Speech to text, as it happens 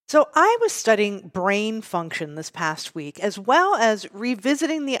So I was studying brain function this past week, as well as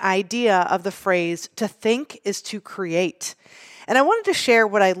revisiting the idea of the phrase, to think is to create. And I wanted to share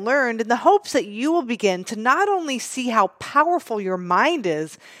what I learned in the hopes that you will begin to not only see how powerful your mind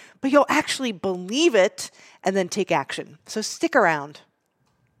is, but you'll actually believe it and then take action. So stick around.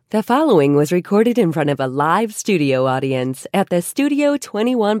 The following was recorded in front of a live studio audience at the Studio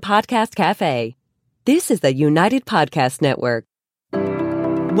 21 Podcast Cafe. This is the United Podcast Network.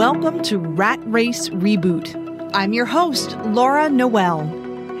 Welcome to Rat Race Reboot. I'm your host, Laura Noel.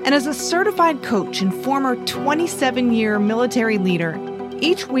 And as a certified coach and former 27-year military leader,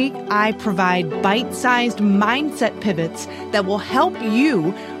 each week I provide bite-sized mindset pivots that will help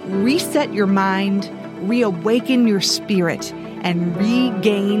you reset your mind, reawaken your spirit, and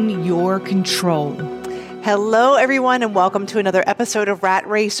regain your control. Hello, everyone, and welcome to another episode of Rat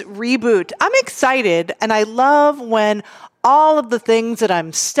Race Reboot. I'm excited, and I love when all of the things that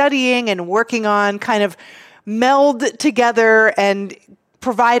I'm studying and working on kind of meld together and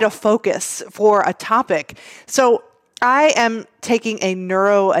provide a focus for a topic. So I am taking a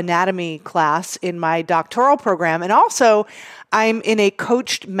neuroanatomy class in my doctoral program, and also I'm in a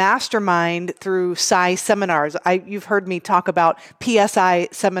coached mastermind through PSI seminars. You've heard me talk about PSI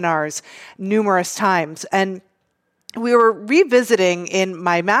seminars numerous times, and we were revisiting in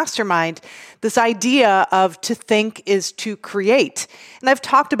my mastermind this idea of to think is to create. And I've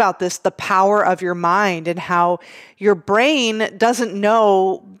talked about this, the power of your mind, and how your brain doesn't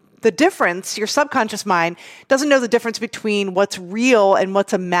know the difference, your subconscious mind doesn't know the difference between what's real and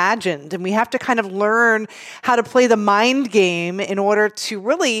what's imagined. And we have to kind of learn how to play the mind game in order to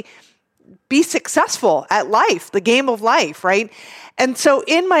really be successful at life, the game of life, right? And so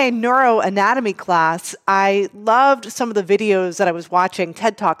in my neuroanatomy class, I loved some of the videos that I was watching,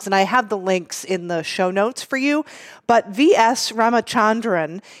 TED Talks, and I have the links in the show notes for you. But V.S.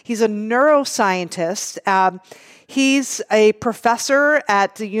 Ramachandran, he's a neuroscientist. He's a professor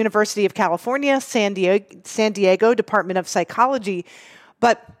at the University of California, San Diego Department of Psychology.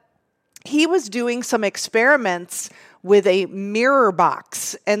 But he was doing some experiments with a mirror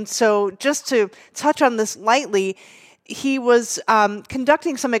box. And so just to touch on this lightly, he was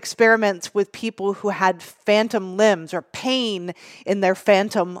conducting some experiments with people who had phantom limbs or pain in their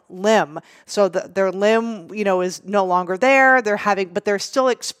phantom limb. So their limb, is no longer there. But they're still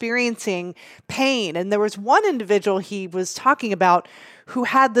experiencing pain. And there was one individual he was talking about who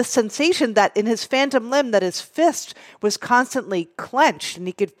had the sensation that in his phantom limb that his fist was constantly clenched, and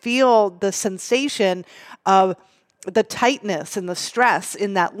he could feel the sensation of the tightness and the stress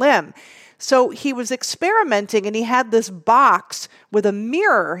in that limb. So he was experimenting, and he had this box with a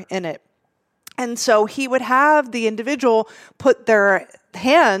mirror in it. And so he would have the individual put their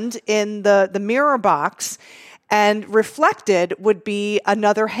hand in the mirror box, and reflected would be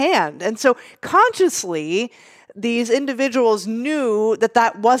another hand. And so consciously, these individuals knew that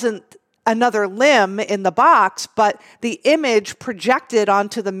that wasn't another limb in the box, but the image projected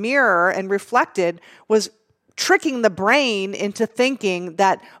onto the mirror and reflected was tricking the brain into thinking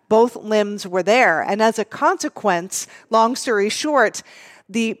that both limbs were there. And as a consequence, long story short,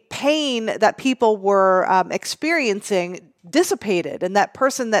 the pain that people were experiencing dissipated. And that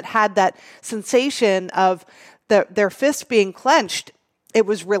person that had that sensation of their fist being clenched, it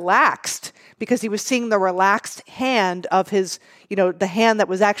was relaxed because he was seeing the relaxed hand of his, the hand that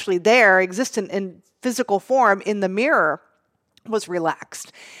was actually there, existent in physical form in the mirror, was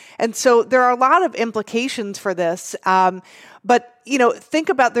relaxed. And so there are a lot of implications for this. But, think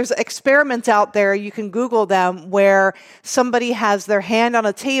about, there's experiments out there, you can Google them, where somebody has their hand on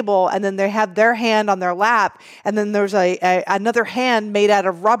a table and then they have their hand on their lap, and then there's another hand made out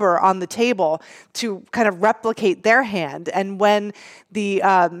of rubber on the table to kind of replicate their hand. And when the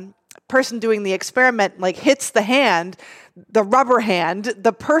person doing the experiment hits the hand, the rubber hand,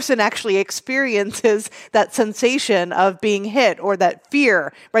 the person actually experiences that sensation of being hit or that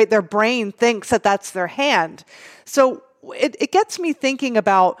fear, right? Their brain thinks that that's their hand. So it gets me thinking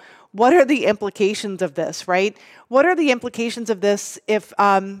about what are the implications of this, right? What are the implications of this if,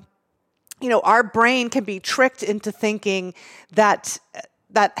 our brain can be tricked into thinking that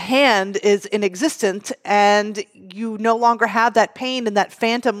that hand is inexistent and you no longer have that pain in that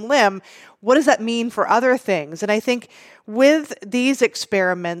phantom limb? What does that mean for other things? And I think with these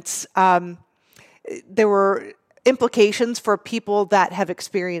experiments, there were implications for people that have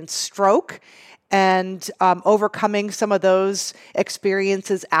experienced stroke and overcoming some of those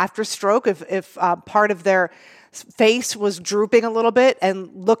experiences after stroke. If part of their face was drooping a little bit and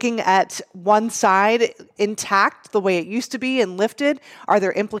looking at one side intact the way it used to be and lifted, are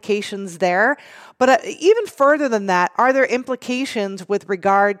there implications there? But even further than that, are there implications with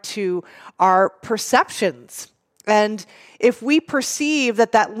regard to our perceptions? And if we perceive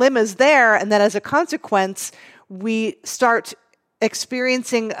that that limb is there and that as a consequence, we start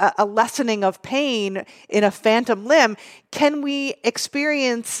experiencing a lessening of pain in a phantom limb, can we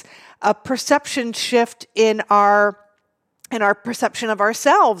experience a perception shift in our perception of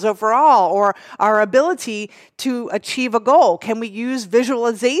ourselves overall, or our ability to achieve a goal? Can we use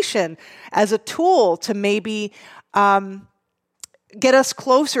visualization as a tool to maybe get us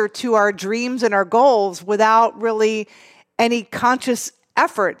closer to our dreams and our goals without really any conscious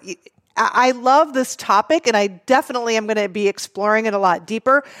effort? I love this topic, and I definitely am going to be exploring it a lot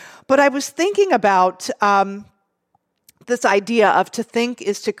deeper. But I was thinking about this idea of to think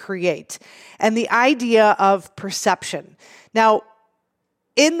is to create, and the idea of perception. Now,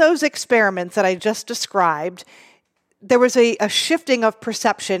 in those experiments that I just described, there was a shifting of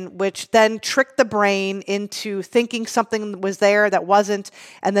perception, which then tricked the brain into thinking something was there that wasn't,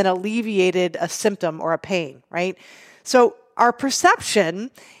 and then alleviated a symptom or a pain, right? So our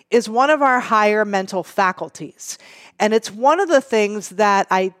perception is one of our higher mental faculties. And it's one of the things that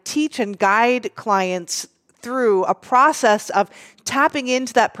I teach and guide clients through, a process of tapping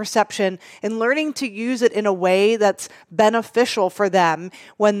into that perception and learning to use it in a way that's beneficial for them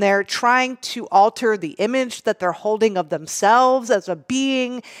when they're trying to alter the image that they're holding of themselves as a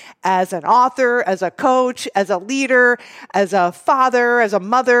being, as an author, as a coach, as a leader, as a father, as a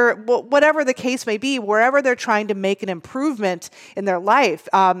mother, whatever the case may be, wherever they're trying to make an improvement in their life.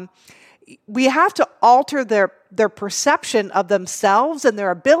 We have to alter their perception of themselves and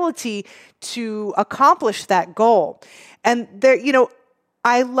their ability to accomplish that goal. And there,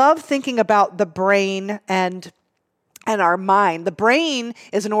 I love thinking about the brain and our mind. The brain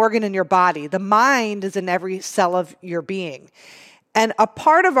is an organ in your body. The mind is in every cell of your being. And a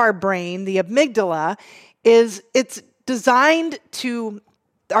part of our brain, the amygdala, it's designed to,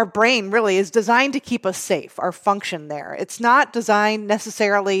 our brain really is designed to keep us safe, our function there. It's not designed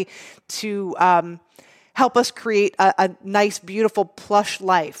necessarily to help us create a nice, beautiful, plush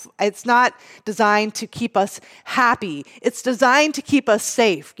life. It's not designed to keep us happy. It's designed to keep us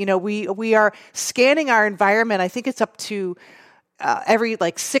safe. We are scanning our environment. I think it's up to every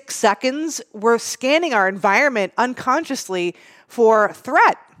 6 seconds. We're scanning our environment unconsciously for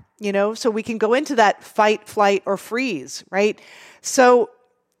threat, so we can go into that fight, flight, or freeze, right? So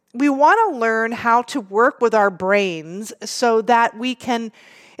we want to learn how to work with our brains so that we can,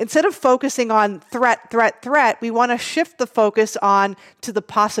 instead of focusing on threat, we want to shift the focus on to the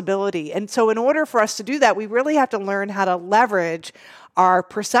possibility. And so in order for us to do that, we really have to learn how to leverage our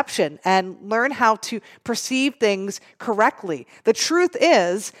perception and learn how to perceive things correctly. The truth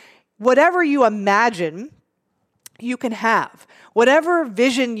is, whatever you imagine, you can have. Whatever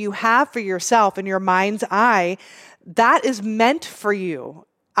vision you have for yourself in your mind's eye, that is meant for you.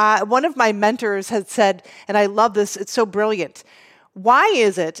 One of my mentors had said, and I love this, it's so brilliant. Why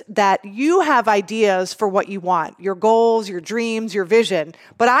is it that you have ideas for what you want, your goals, your dreams, your vision,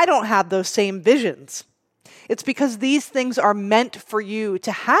 but I don't have those same visions? It's because these things are meant for you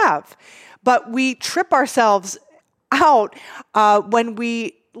to have. But we trip ourselves out when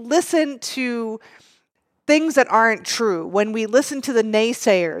we listen to things that aren't true, when we listen to the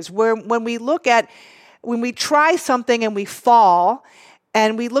naysayers, when we try something and we fall,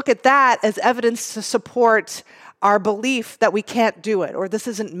 and we look at that as evidence to support our belief that we can't do it, or this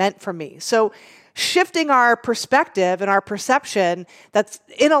isn't meant for me. So shifting our perspective and our perception that's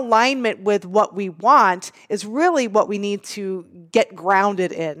in alignment with what we want is really what we need to get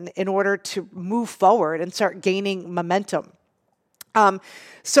grounded in order to move forward and start gaining momentum.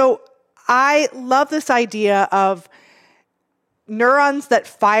 So I love this idea of neurons that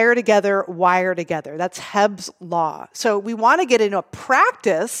fire together, wire together. That's Hebb's law. So we want to get into a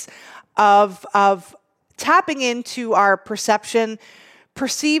practice of tapping into our perception,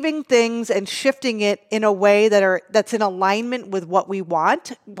 perceiving things and shifting it in a way that's in alignment with what we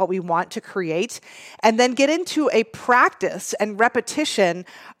want to create, and then get into a practice and repetition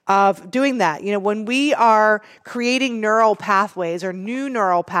of doing that. When we are creating neural pathways or new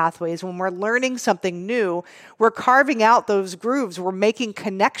neural pathways, when we're learning something new, we're carving out those grooves, we're making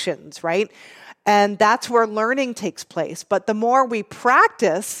connections, right? And that's where learning takes place. But the more we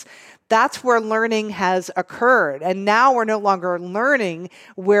practice, that's where learning has occurred. And now we're no longer learning,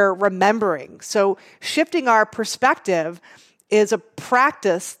 we're remembering. So shifting our perspective is a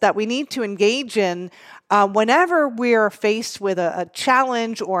practice that we need to engage in whenever we're faced with a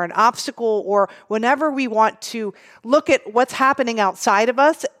challenge or an obstacle, or whenever we want to look at what's happening outside of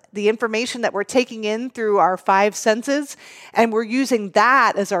us, the information that we're taking in through our five senses, and we're using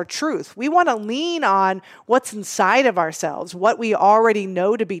that as our truth. We want to lean on what's inside of ourselves, what we already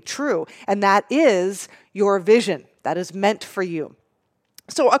know to be true, and that is your vision that is meant for you.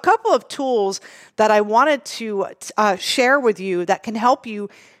 So a couple of tools that I wanted to share with you that can help you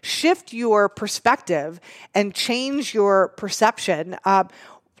shift your perspective and change your perception.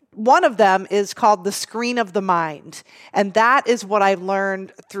 One of them is called the screen of the mind. And that is what I've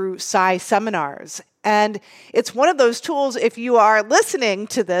learned through Sai seminars. And it's one of those tools, if you are listening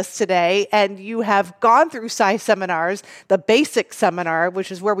to this today and you have gone through Sai seminars, the basic seminar, which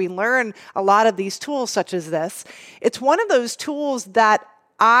is where we learn a lot of these tools such as this, it's one of those tools that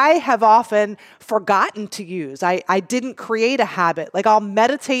I have often forgotten to use. I didn't create a habit. Like, I'll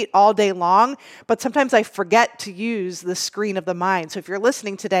meditate all day long, but sometimes I forget to use the screen of the mind. So if you're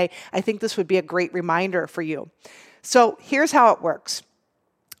listening today, I think this would be a great reminder for you. So here's how it works.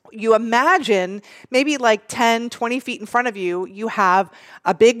 You imagine maybe like 10, 20 feet in front of you, you have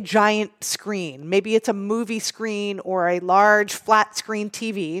a big giant screen. Maybe it's a movie screen or a large flat screen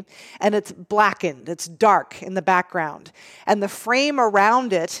TV, and it's blackened. It's dark in the background, and the frame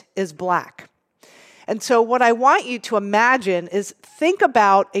around it is black. And so what I want you to imagine is think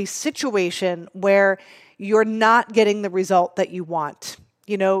about a situation where you're not getting the result that you want.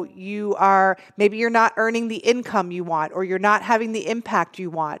 You know, maybe you're not earning the income you want, or you're not having the impact you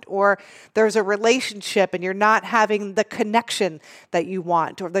want, or there's a relationship and you're not having the connection that you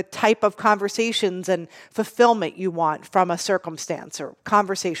want, or the type of conversations and fulfillment you want from a circumstance or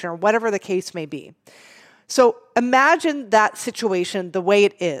conversation, or whatever the case may be. So imagine that situation the way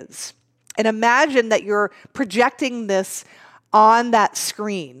it is, and imagine that you're projecting this on that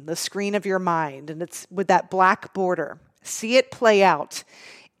screen, the screen of your mind, and it's with that black border. See it play out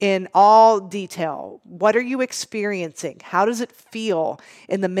in all detail. What are you experiencing? How does it feel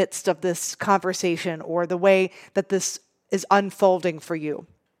in the midst of this conversation or the way that this is unfolding for you?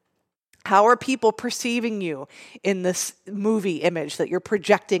 How are people perceiving you in this movie image that you're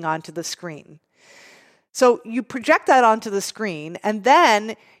projecting onto the screen? So you project that onto the screen, and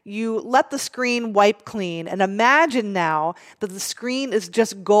then you let the screen wipe clean, and imagine now that the screen is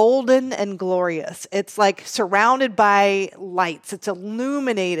just golden and glorious. It's like surrounded by lights. It's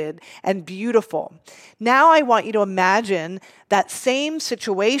illuminated and beautiful. Now I want you to imagine that same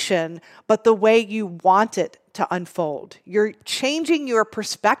situation, but the way you want it to unfold. You're changing your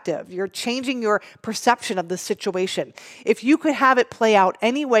perspective. You're changing your perception of the situation. If you could have it play out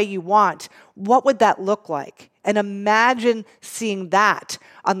any way you want, what would that look like? And imagine seeing that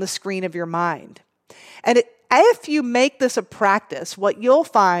on the screen of your mind. And if you make this a practice, what you'll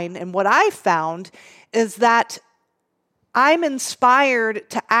find, and what I've found, is that I'm inspired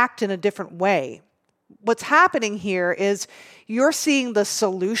to act in a different way. What's happening here is you're seeing the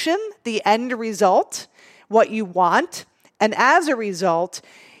solution, the end result, what you want, and as a result,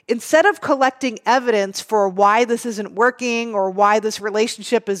 instead of collecting evidence for why this isn't working or why this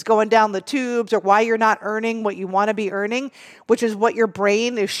relationship is going down the tubes or why you're not earning what you want to be earning, which is what your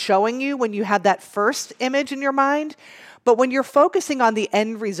brain is showing you when you have that first image in your mind, but when you're focusing on the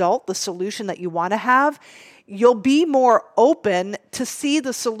end result, the solution that you want to have, you'll be more open to see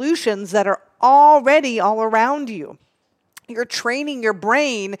the solutions that are already all around you. You're training your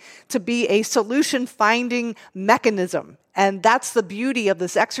brain to be a solution-finding mechanism. And that's the beauty of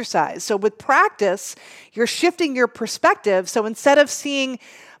this exercise. So with practice, you're shifting your perspective. So instead of seeing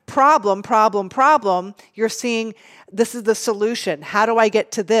problem, you're seeing this is the solution. How do I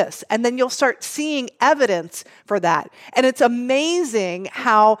get to this? And then you'll start seeing evidence for that. And it's amazing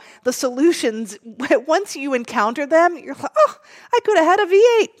how the solutions, once you encounter them, you're like, oh, I could have had a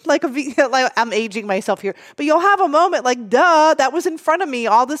V8. Like I'm aging myself here. But you'll have a moment like, duh, that was in front of me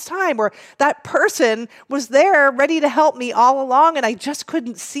all this time. Or that person was there ready to help me all along and I just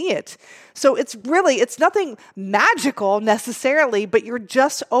couldn't see it. So it's nothing magical necessarily, but you're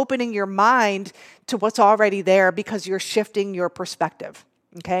just opening your mind to what's already there because you're shifting your perspective,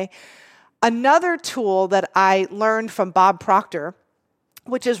 okay? Another tool that I learned from Bob Proctor,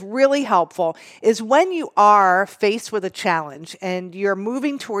 which is really helpful, is when you are faced with a challenge and you're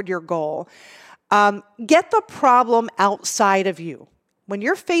moving toward your goal, get the problem outside of you. When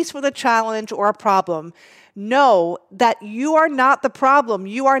you're faced with a challenge or a problem, know that you are not the problem.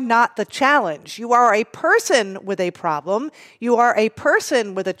 You are not the challenge. You are a person with a problem. You are a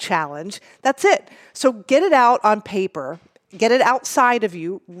person with a challenge. That's it. So get it out on paper get it outside of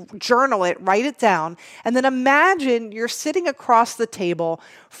you, journal it, write it down, and then imagine you're sitting across the table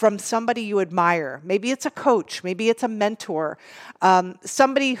from somebody you admire. Maybe it's a coach, maybe it's a mentor,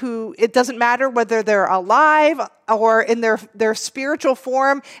 somebody who, it doesn't matter whether they're alive or in their spiritual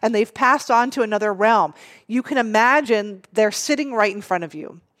form and they've passed on to another realm. You can imagine they're sitting right in front of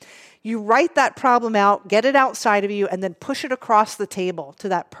you. You write that problem out, get it outside of you, and then push it across the table to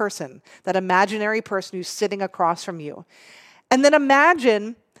that person, that imaginary person who's sitting across from you. And then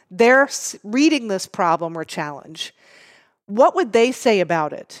imagine they're reading this problem or challenge. What would they say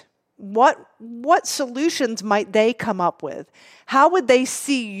about it? What solutions might they come up with? How would they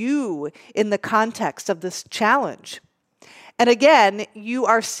see you in the context of this challenge? And again, you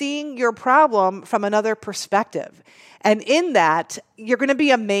are seeing your problem from another perspective. And in that, you're going to be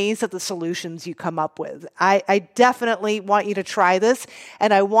amazed at the solutions you come up with. I definitely want you to try this,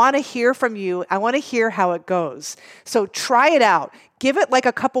 and I want to hear from you. I want to hear how it goes. So try it out. Give it like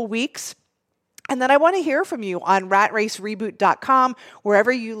a couple weeks. And then I want to hear from you on ratracereboot.com,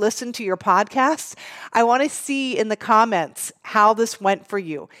 wherever you listen to your podcasts. I want to see in the comments how this went for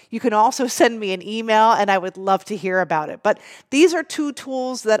you. You can also send me an email, and I would love to hear about it. But these are two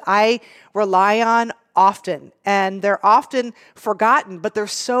tools that I rely on often, and they're often forgotten, but they're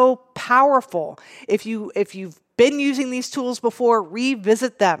so powerful. If you've been using these tools before,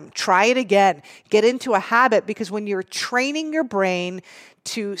 revisit them, try it again, get into a habit, because when you're training your brain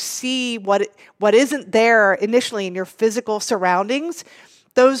to see what isn't there initially in your physical surroundings,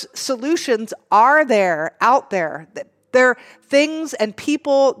 those solutions are there, out there. There are things and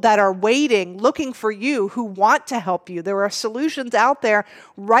people that are waiting, looking for you, who want to help you. There are solutions out there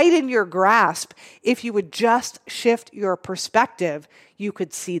right in your grasp. If you would just shift your perspective, you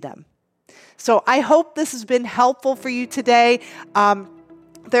could see them. So I hope this has been helpful for you today.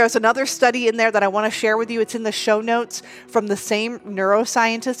 There's another study in there that I want to share with you. It's in the show notes from the same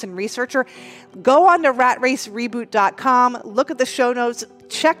neuroscientist and researcher. Go on to ratracereboot.com, look at the show notes,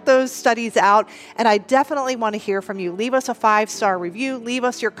 check those studies out, and I definitely want to hear from you. Leave us a 5-star review, leave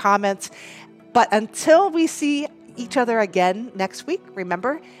us your comments. But until we see each other again next week,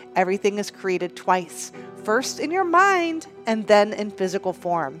 remember, everything is created twice. First in your mind, and then in physical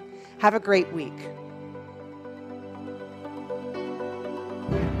form. Have a great week.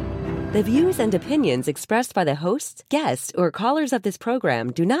 The views and opinions expressed by the hosts, guests, or callers of this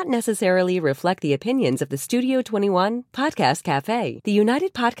program do not necessarily reflect the opinions of the Studio 21 Podcast Cafe, the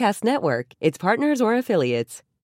United Podcast Network, its partners, or affiliates.